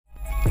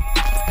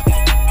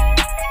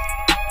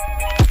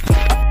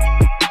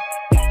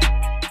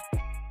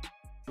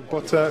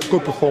but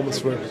good performance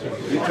for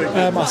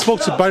him. I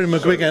spoke to Barry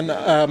McGuigan.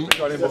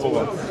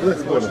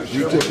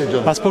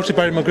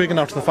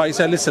 After the fight. He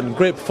said, "Listen,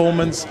 great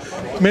performance.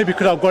 Maybe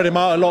could have got him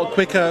out a lot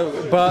quicker,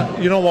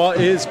 but you know what?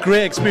 It's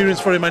great experience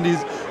for him, and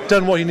he's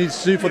done what he needs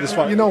to do for this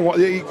fight." You know what?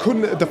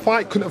 The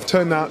fight couldn't have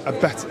turned out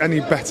any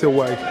better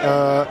way.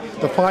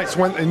 The fights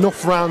went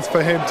enough rounds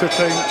for him to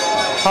think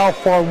how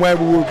far and where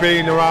we were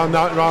being around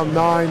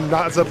 9.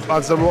 As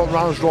the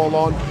rounds roll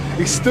on,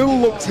 he still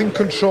looked in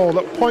control.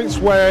 At points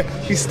where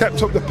he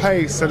stepped up the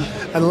pace and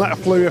let a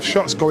flurry of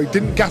shots go, he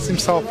didn't gas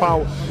himself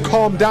out.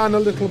 Calmed down a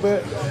little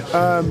bit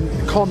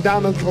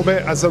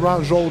as the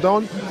rounds rolled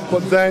on,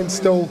 but then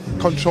still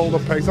control the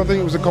pace. I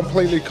think it was a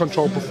completely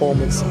controlled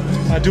performance.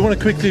 I do want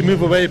to quickly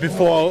move away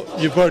before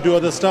you've got to do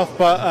other stuff,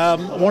 but I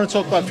want to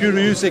talk about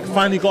Fury Usyk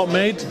finally got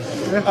made.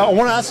 I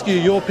want to ask you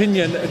your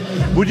opinion.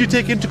 Would you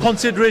take into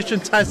consideration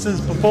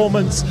Tyson's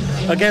performance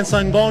against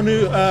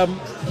Ngannou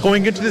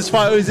going into this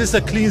fight, or is this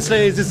a clean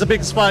slate? Is this a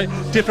big fight,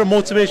 different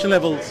motivation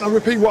levels? I'll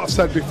repeat what I've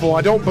said before.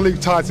 I don't believe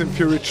Tyson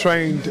Fury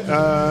trained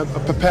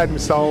and prepared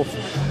himself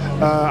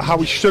how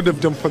he should have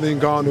done for the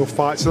Ngannou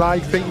fight. So I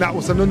think that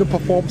was an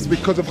underperformance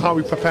because of how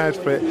he prepared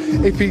for it.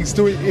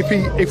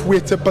 If we're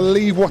to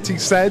believe what he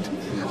said,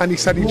 and he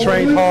said he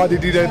trained hard, he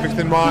did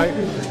everything right,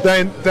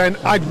 then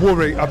I'd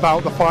worry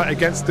about the fight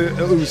against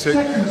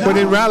Usyk. But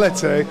in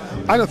reality,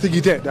 I don't think he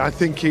did. I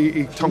think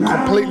he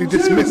completely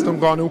dismissed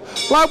Ngannou,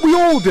 like we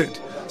all did.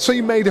 So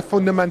he made a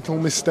fundamental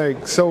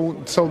mistake. So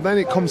then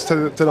it comes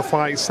to the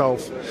fight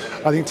itself.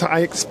 I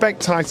expect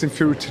Tyson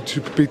Fury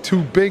to be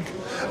too big,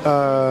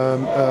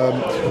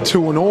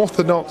 too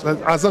unorthodox,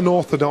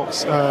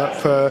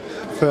 for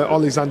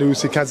Oleksandr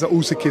Usyk, as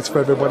Usyk is for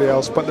everybody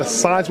else. But the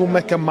size will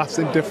make a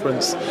massive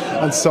difference,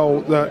 and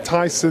so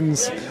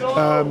Tyson's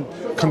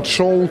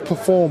controlled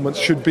performance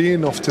should be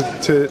enough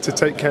to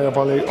take care of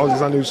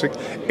Oleksandr Usyk,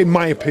 in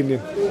my opinion.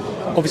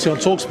 Obviously on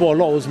TalkSport a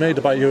lot was made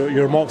about your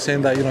remark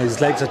saying that his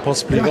legs had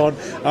possibly gone.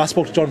 I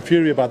spoke to John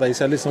Fury about that. He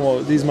said, "Listen,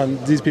 well,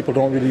 these people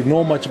don't really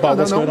know much about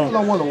what's going on."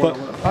 But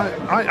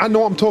I know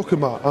what I'm talking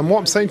about, and what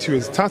I'm saying to you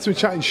is Tyson was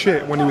chatting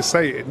shit when he was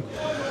saying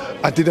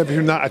I did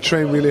everything that I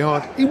trained really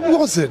hard. He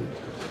wasn't.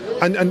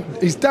 And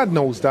his dad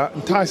knows that,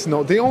 and Tyson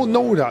knows. They all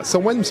know that. So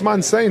when this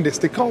man's saying this,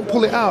 they can't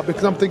pull it out,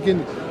 because I'm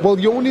thinking, well,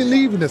 you're only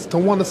leaving us to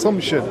one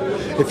assumption.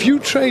 If you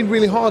train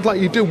really hard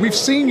like you do, we've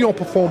seen your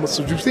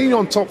performances, we've seen you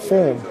on top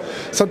form.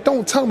 So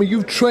don't tell me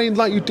you trained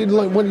like you did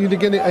when you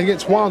did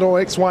against Wilder or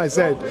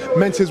XYZ,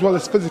 mentally as well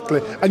as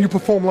physically, and you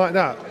perform like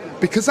that.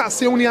 Because that's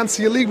the only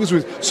answer you leave us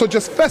with. So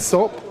just fess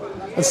up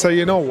and say,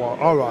 you know what,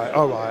 all right,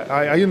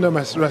 I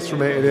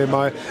underestimated him,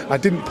 I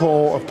didn't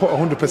put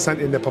 100%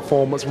 in the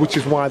performance, which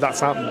is why that's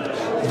happened.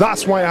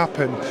 That's why it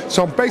happened.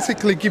 So I'm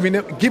basically giving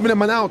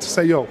him an out to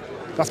say, yo,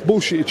 that's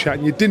bullshit you're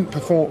chatting, you didn't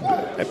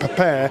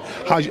prepare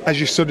as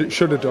you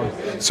should have done.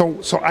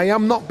 So I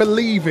am not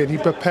believing he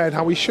prepared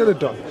how he should have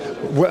done.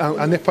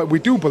 And if we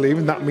do believe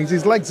him, that means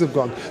his legs have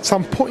gone. So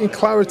I'm putting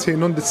clarity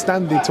and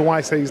understanding to why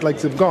I say his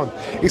legs have gone.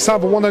 It's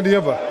either one or the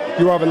other.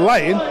 You're either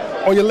lying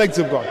or your legs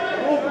have gone.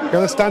 You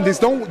understand?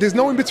 There's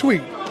no in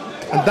between,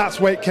 and that's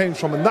where it came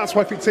from, and that's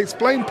why if it's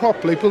explained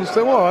properly, people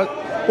say, "All right,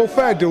 well,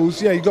 fair dues,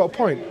 yeah, you got a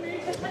point."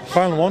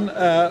 Final one.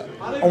 I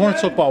want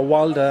to talk about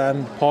Wilder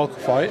and Parker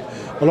fight.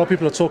 A lot of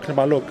people are talking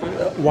about, look,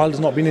 Wilder's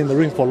not been in the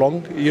ring for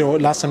long.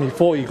 Last time he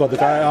fought, he got the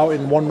guy out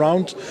in one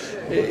round.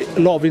 A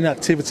lot of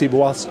inactivity, but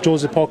whilst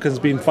Joseph Parker's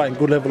been fighting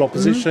good level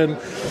opposition,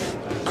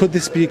 could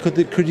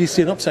you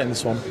see an upset in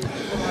this one?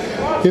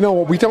 You know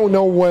what? We don't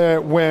know where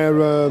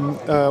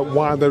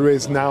Wilder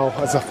is now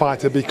as a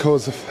fighter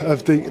because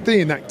of the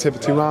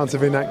inactivity, rounds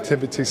of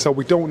inactivity. So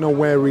we don't know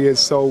where he is.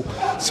 So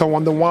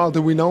on the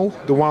Wilder we know,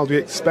 the Wilder we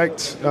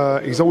expect.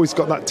 He's always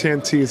got that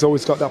TNT. He's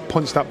always got that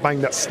punch, that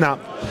bang, that snap.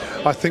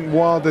 I think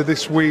Wilder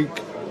this week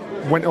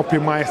went up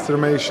in my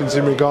estimations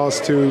in regards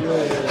to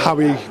how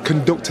he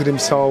conducted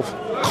himself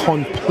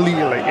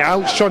completely. He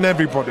outshone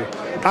everybody.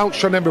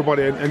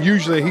 And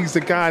usually he's the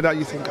guy that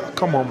you think, oh,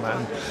 come on,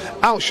 man.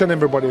 Outshone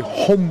everybody,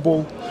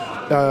 humble,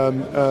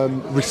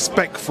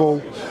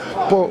 respectful,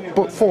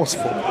 but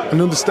forceful, and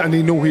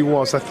understanding he knew who he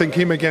was. I think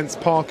him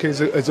against Parker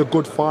is a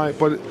good fight,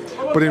 but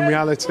in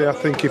reality, I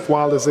think if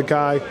Wilder's the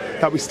guy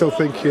that we still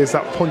think he is,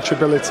 that punch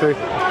ability,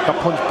 that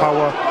punch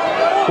power,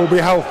 will be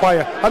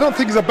hellfire. I don't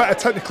think he's a better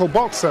technical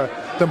boxer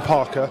than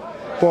Parker,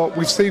 but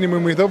we've seen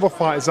him with other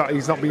fighters that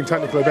he's not been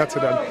technically better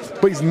than,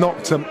 but he's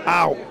knocked him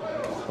out.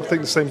 I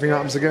think the same thing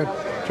happens again.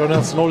 John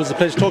Nelson, always a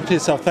pleasure to talk to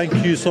yourself.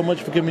 Thank you so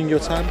much for giving me your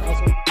time.